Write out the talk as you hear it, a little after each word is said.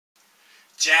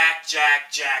Jack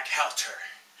Helter.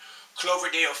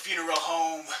 Cloverdale Funeral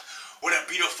Home, what a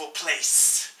beautiful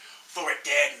place for a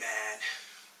dead man.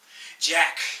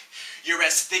 Jack, you're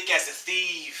as thick as a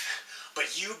thief,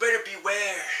 but you better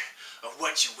beware of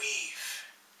what you weave.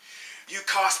 You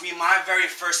cost me my very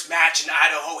first match in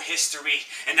Idaho history,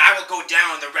 and I will go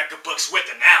down the record books with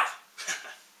an L.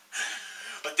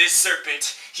 But this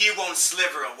serpent, he won't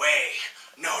sliver away.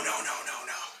 No.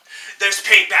 There's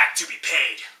payback to be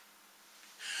paid.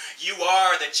 You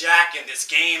are the Jack in this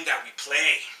game that we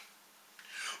play.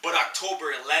 But October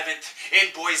 11th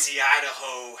in Boise,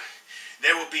 Idaho,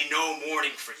 there will be no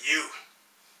mourning for you.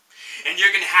 And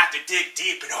you're gonna have to dig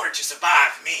deep in order to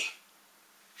survive me.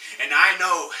 And I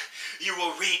know you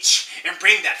will reach and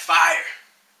bring that fire.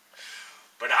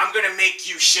 But I'm gonna make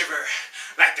you shiver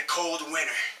like the cold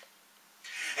winter.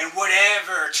 And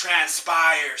whatever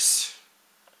transpires,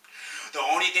 the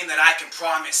only thing that I can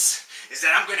promise is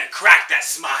that I'm gonna crack that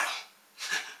smile.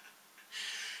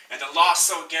 And the lost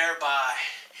soul Garibai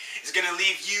is gonna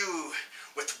leave you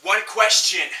with one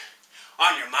question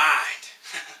on your mind.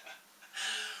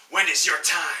 When is your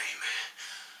time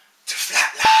to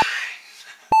flatline?